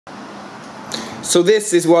So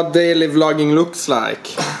this is what daily vlogging looks like.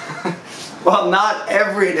 Well, not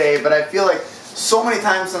every day, but I feel like so many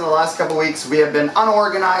times in the last couple weeks we have been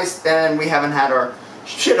unorganized and we haven't had our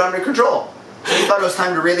shit under control. So we thought it was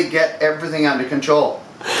time to really get everything under control.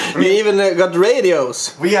 We even got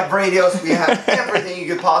radios. We have radios, we have everything you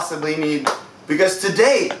could possibly need. Because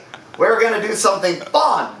today, we're gonna do something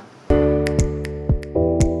fun.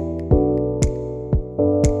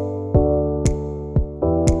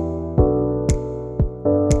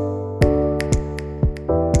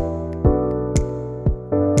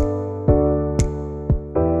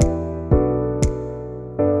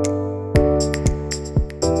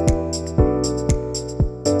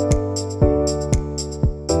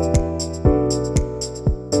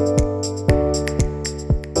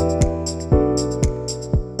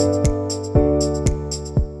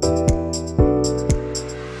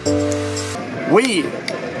 We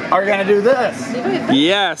are gonna do this.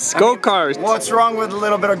 Yes, go-kart. What's wrong with a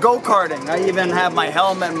little bit of go-karting? I even have my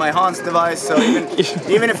helmet and my Hans device, so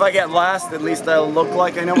even if I get last, at least I'll look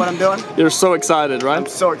like I know what I'm doing. You're so excited, right? I'm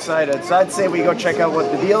so excited. So I'd say we go check out what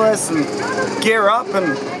the deal is and gear up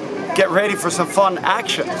and get ready for some fun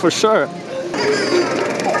action. For sure.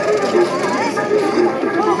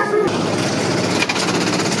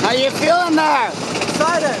 How you feeling there?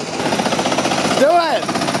 Excited. Do it!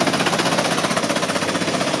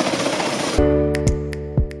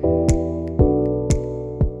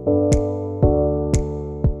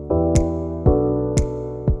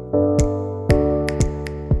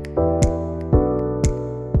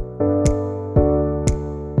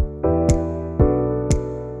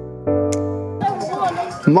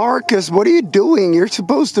 Marcus, what are you doing? You're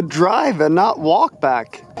supposed to drive and not walk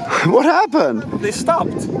back. What happened? They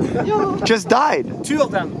stopped. Just died. 2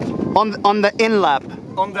 of them. On the in lap.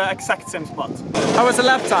 On the exact same spot. How was the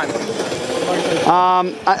lap time?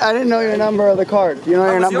 I didn't know your number of the cart. Do you know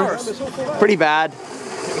your number? Yours? Pretty bad.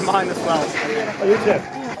 Mine as well.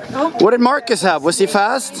 What did Marcus have? Was he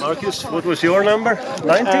fast? Marcus, what was your number?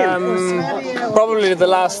 19? Probably the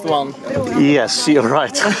last one. Yes, you're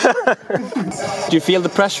right. Do you feel the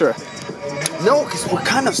pressure? No, because we're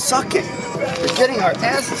kind of sucking. We're getting our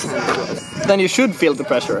asses handed. Then you should feel the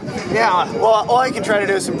pressure. Yeah, well, all I can try to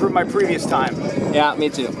do is improve my previous time. Yeah, me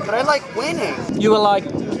too. But I like winning. You were like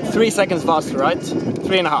 3 seconds faster, right?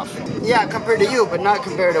 3.5. Yeah, compared to you, but not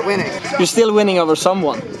compared to winning. You're still winning over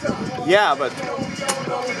someone. Yeah, but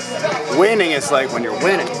winning is like when you're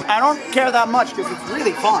winning. I don't care that much because it's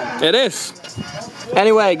really fun. It is.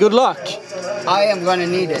 Anyway, good luck. I am gonna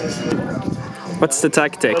need it. What's the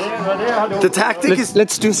tactic? The tactic is...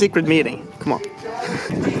 Let's do a secret meeting. Come on.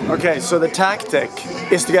 Okay, so the tactic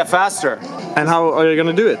is to get faster. And how are you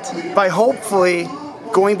gonna do it? By hopefully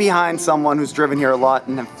going behind someone who's driven here a lot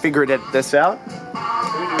and have figured this out.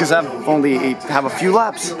 Because I've only have a few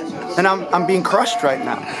laps. And I'm being crushed right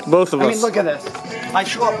now. Both of us. I mean, look at this. I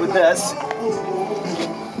show up with this,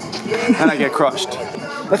 and I get crushed.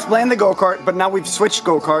 Let's blame the go-kart, but now we've switched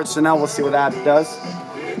go-karts, so now we'll see what that does.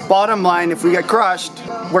 Bottom line, if we get crushed,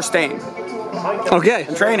 we're staying. Okay.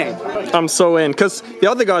 And training. I'm so in, because the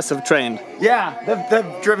other guys have trained. Yeah,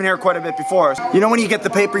 they've driven here quite a bit before. You know when you get the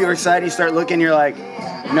paper, you're excited, you start looking, you're like,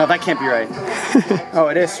 no, that can't be right. Oh,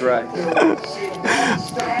 it is right.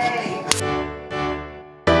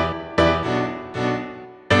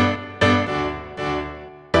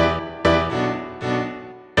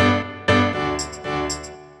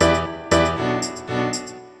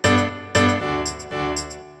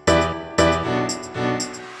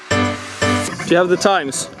 Do you have the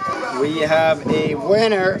times? We have a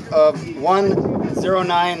winner of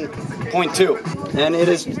 109.2, and it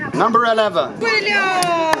is number 11.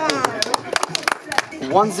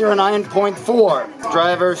 109.4,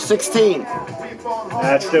 driver 16.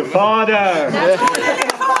 That's the father.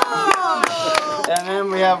 And then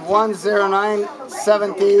we have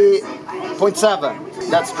 109.70.7.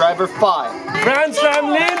 That's driver 5. Grand Slam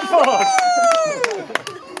Lindfors.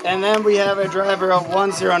 And then we have a driver of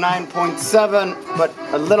 109.7, but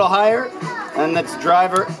a little higher, and that's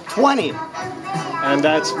driver 20. And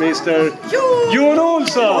that's Mr. Jon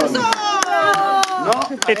Olsson. No,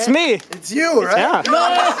 It's me. it's you, right? Yeah.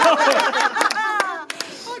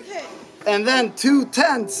 Okay. And then 2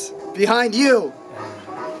 tenths behind you.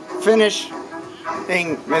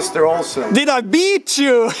 Finishing Mr. Olsson. Did I beat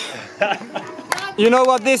you? You know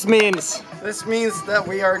what this means? This means that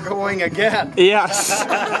we are going again. Yes.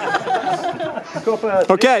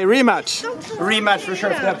 Okay, rematch. Rematch for sure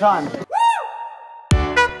if we have time.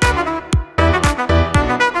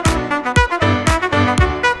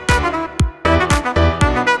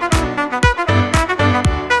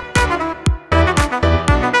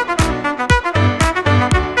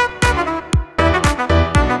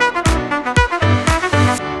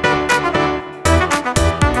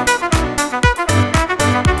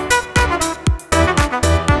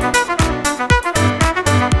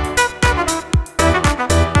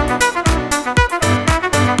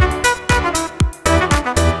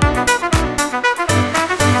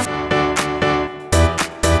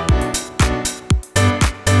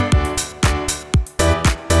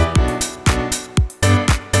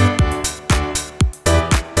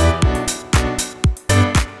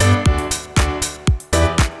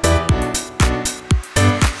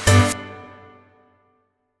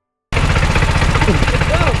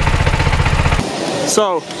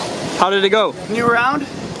 So, how did it go? New round,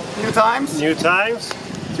 new times. New times.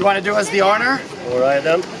 Do you want to do us the honor? Alright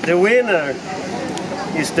then. The winner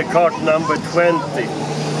is the kart number 20.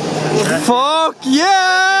 Fuck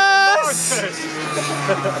yes!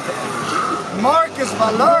 Marcus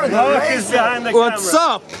Valeur, the Marcus racer. behind the What's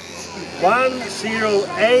camera. up?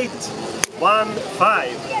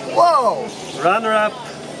 10815. Whoa! Runner-up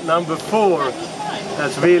number 4.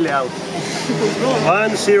 That's William.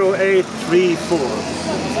 10834.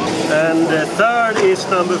 And the third is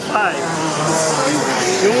number 5.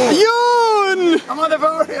 Jun! I'm on the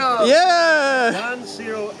podium! Yeah!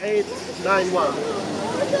 10891.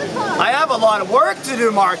 I have a lot of work to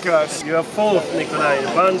do, Marcus. You have 4th, Nikolai.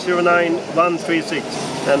 109136.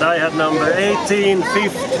 And I had number 18,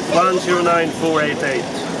 5th, 109488.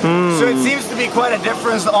 So it seems to be quite a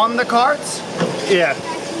difference on the carts. Yeah.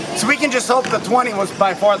 So we can just hope the 20 was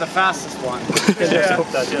by far the fastest one. Let's hope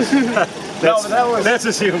that, yes. No, but that was, Let's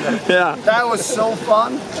assume that. Yeah. that was so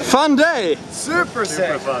fun. Fun day! Super Super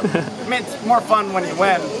sick. fun. I mean, it's more fun when you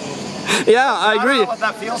win. Yeah, I I don't agree. know what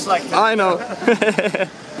that feels like. I know.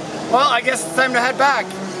 Well, I guess it's time to head back.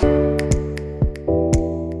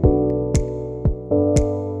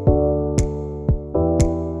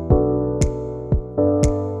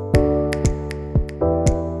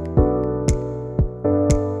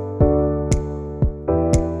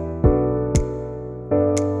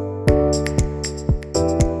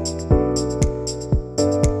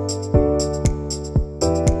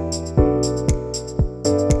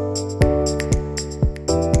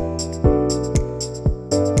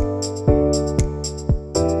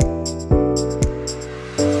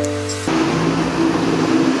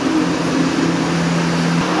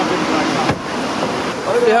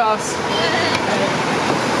 Yes.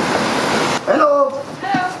 Hello.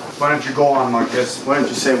 Why don't you go on, Marcus? Why don't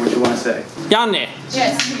you say what you want to say? Janni,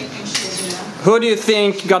 Yes. who do you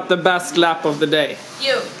think got the best lap of the day?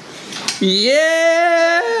 You.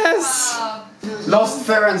 Yes! Lost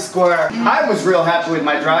fair and square. I was real happy with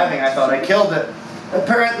my driving. I thought I killed it.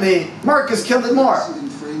 Apparently, Marcus killed it more.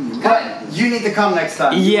 But you need to come next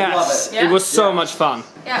time. You will love Yes, it. Yeah. it was so much fun.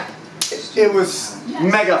 Yeah. It was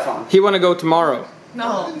mega fun. He wanna go tomorrow.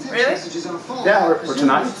 No. Really? Yeah, or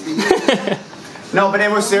tonight. No, but it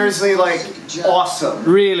was seriously like awesome.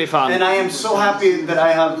 Really fun. And I am so happy that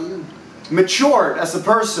I have matured as a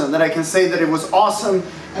person, that I can say that it was awesome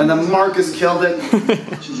and that Marcus killed it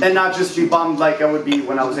and not just be bummed like I would be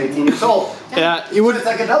when I was 18 years old. Yeah, It was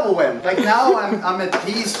like a double win. Like now I'm at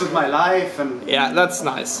peace with my life, and yeah, that's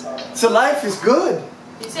nice. so life is good.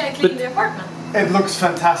 You say I cleaned the apartment. It looks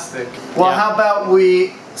fantastic. Well, Yeah. how about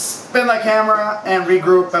we spin the camera and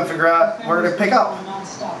regroup and figure out where to pick up?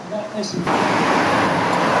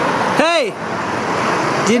 Hey!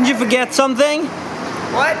 Didn't you forget something?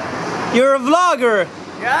 What? You're a vlogger,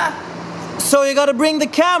 Yeah? so you gotta bring the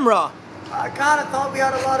camera. I kind of thought we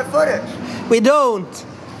had a lot of footage. We don't.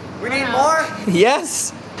 We need more?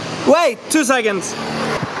 Yes? Wait, 2 seconds.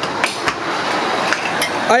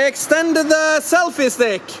 I extended the selfie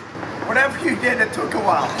stick. Whatever you did, it took a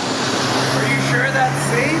while. Are you sure that's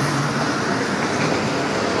safe?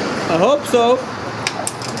 I hope so.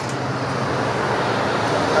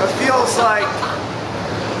 It feels like...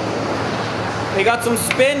 We got some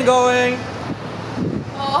spin going.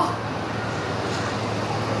 Oh.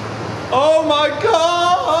 Oh my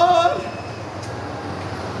god!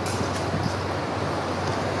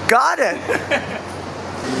 Got it!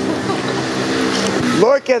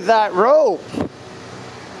 Look at that rope!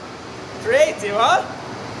 Creative, huh?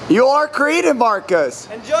 You are creative, Marcus!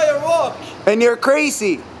 Enjoy your walk. And you're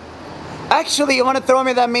crazy! Actually, you want to throw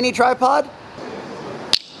me that mini tripod?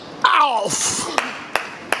 Ow!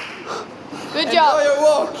 Good Enjoy job. your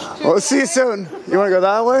walk. We'll see you soon. You want to go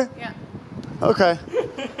that way? Yeah. Okay.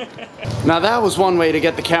 Now that was one way to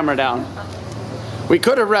get the camera down. We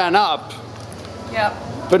could have ran up. Yeah.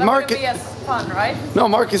 But that Marcus- wouldn't be as fun, right? No,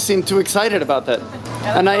 Marcus seemed too excited about that.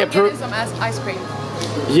 Yeah, And I let's go get approve. some ice cream.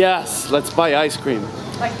 Yes, let's buy ice cream.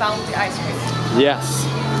 Like Bounty ice cream. Yes.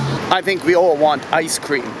 I think we all want ice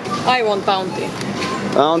cream. I want Bounty.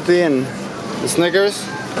 Bounty and the Snickers.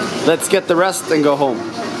 Let's get the rest and go home.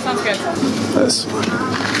 Sounds good. This one.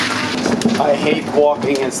 I hate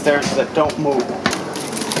walking in stairs that don't move.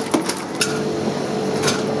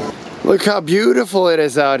 Look how beautiful it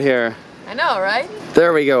is out here. I know, right?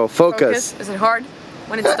 There we go, focus. Is it hard?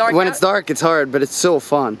 When it's dark When out? it's dark, it's hard, but it's so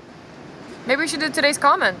fun. Maybe we should do today's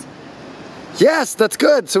comment. Yes, that's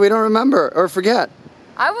good, so we don't remember or forget.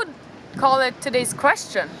 I would call it today's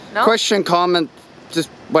question, no? Question, comment, just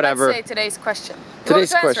whatever. Let's say today's question. You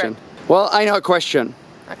Today's want to answer question. Well, I know a question.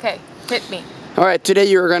 it? Okay, hit me. All right, today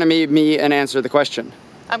you're gonna be me and answer the question.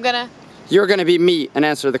 You're gonna be me and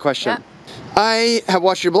answer the question. Yeah. I have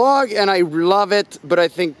watched your blog and I love it, but I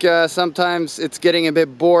think sometimes it's getting a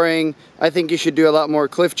bit boring. I think you should do a lot more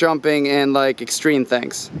cliff jumping and like extreme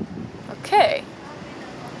things. Okay.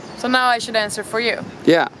 So now I should answer for you.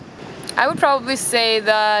 Yeah. I would probably say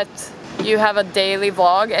that you have a daily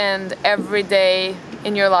vlog and every day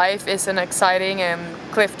in your life is an exciting and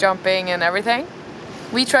cliff jumping and everything.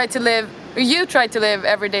 You try to live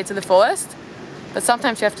every day to the fullest, but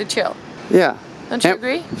sometimes you have to chill. Yeah. Don't you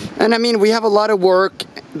agree? And I mean, we have a lot of work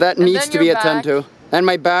that needs to be attended to. And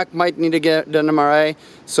my back might need to get an MRI,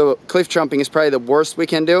 so cliff jumping is probably the worst we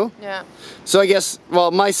can do. Yeah. So I guess,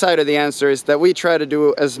 well, my side of the answer is that we try to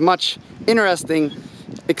do as much interesting,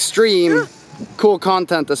 extreme, cool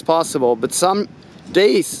content as possible. But some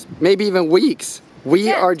days, maybe even weeks, we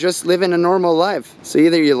are just living a normal life. So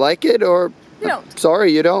either you like it or you don't.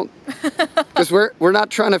 Sorry, you don't. Because we're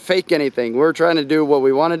not trying to fake anything. We're trying to do what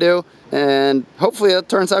we want to do, and hopefully it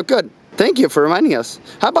turns out good. Thank you for reminding us.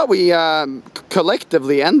 How about we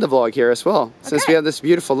collectively end the vlog here as well, since we have this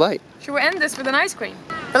beautiful light. Should we end this with an ice cream?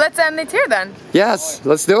 But let's end it here then. Yes,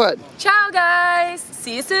 let's do it. Ciao guys!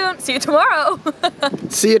 See you soon. See you tomorrow.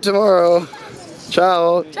 See you tomorrow.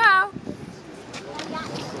 Ciao. Ciao.